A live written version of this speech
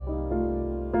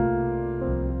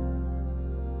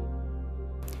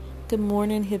Good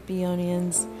morning,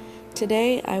 Hippionians.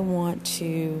 Today I want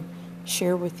to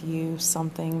share with you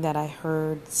something that I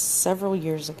heard several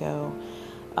years ago,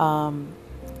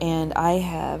 and I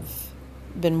have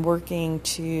been working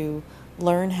to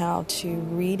learn how to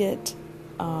read it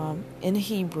in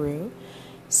Hebrew,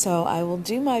 so I will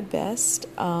do my best.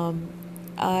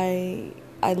 I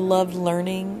love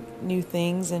learning new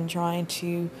things and trying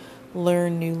to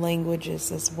learn new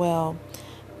languages as well.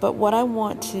 But what I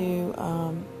want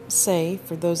to say,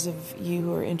 for those of you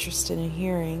who are interested in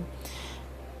hearing,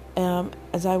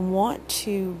 is I want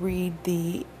to read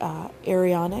the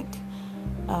Aaronic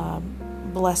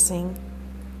blessing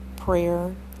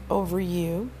prayer over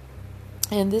you.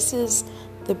 And this is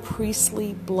the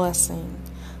priestly blessing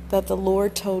that the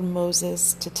Lord told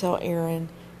Moses to tell Aaron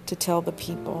to tell the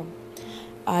people.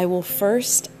 I will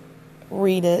first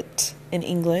read it in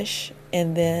English,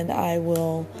 and then I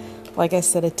will, like I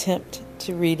said, attempt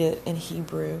to read it in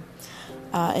Hebrew.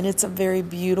 And it's a very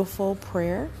beautiful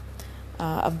prayer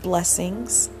of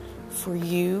blessings for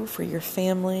you, for your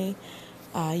family.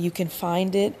 You can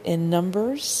find it in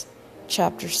Numbers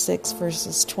chapter 6,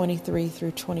 verses 23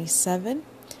 through 27.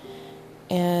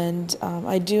 And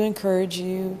I do encourage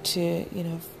you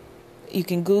to, you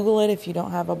can Google it if you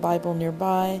don't have a Bible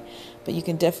nearby, but you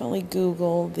can definitely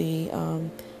Google the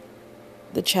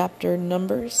chapter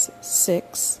Numbers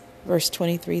 6, verse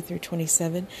 23 through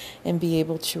 27, and be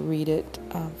able to read it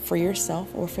for yourself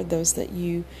or for those that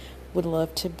you would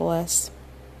love to bless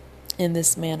in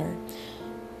this manner.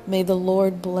 May the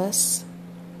Lord bless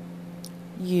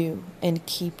you and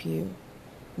keep you.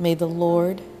 May the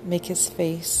Lord make his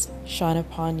face shine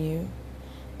upon you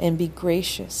and be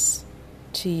gracious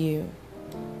to you.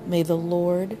 May the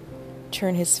Lord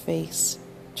turn his face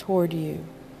toward you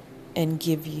and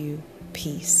give you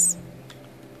peace.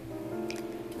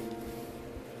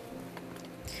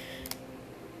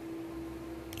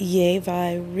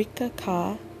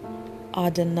 Yevarikaka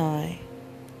Adonai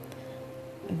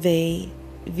Ve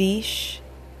Vish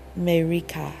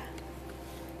Merika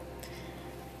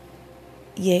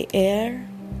Ye'er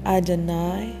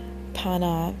Adonai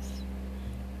Panav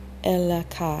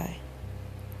Elakai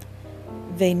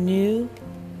Venu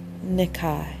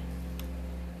Nikai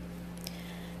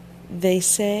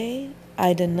Vese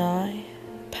Adonai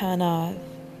Panav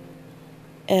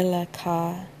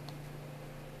Elakai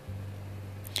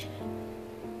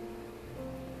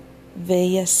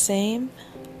Veyasem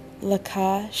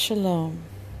Laka Shalom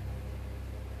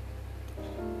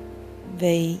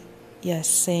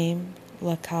Veyasem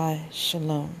Laka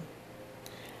Shalom.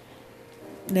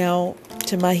 Now,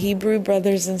 to my Hebrew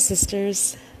brothers and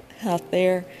sisters out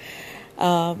there,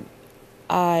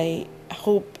 I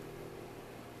hope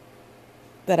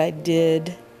that I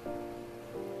did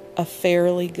a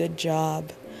fairly good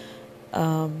job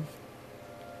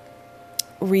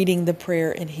reading the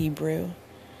prayer in Hebrew.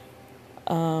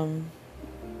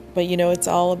 But it's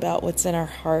all about what's in our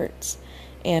hearts.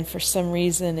 And for some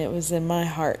reason, it was in my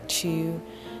heart to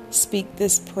speak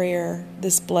this prayer,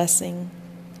 this blessing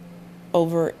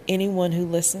over anyone who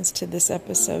listens to this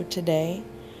episode today.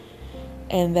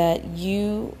 And that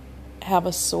you have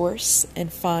a source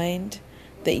and find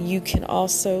that you can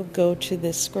also go to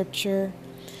this scripture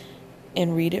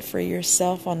and read it for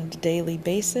yourself on a daily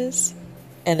basis.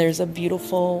 And there's a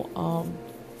beautiful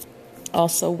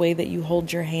also way that you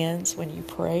hold your hands when you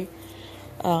pray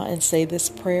and say this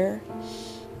prayer.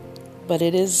 But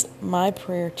it is my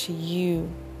prayer to you,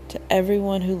 to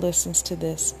everyone who listens to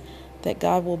this, that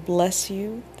God will bless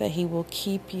you, that he will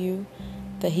keep you,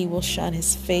 that he will shine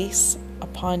his face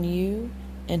upon you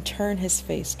and turn his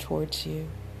face towards you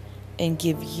and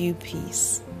give you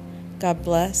peace. God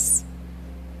bless,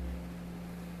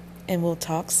 and we'll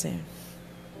talk soon.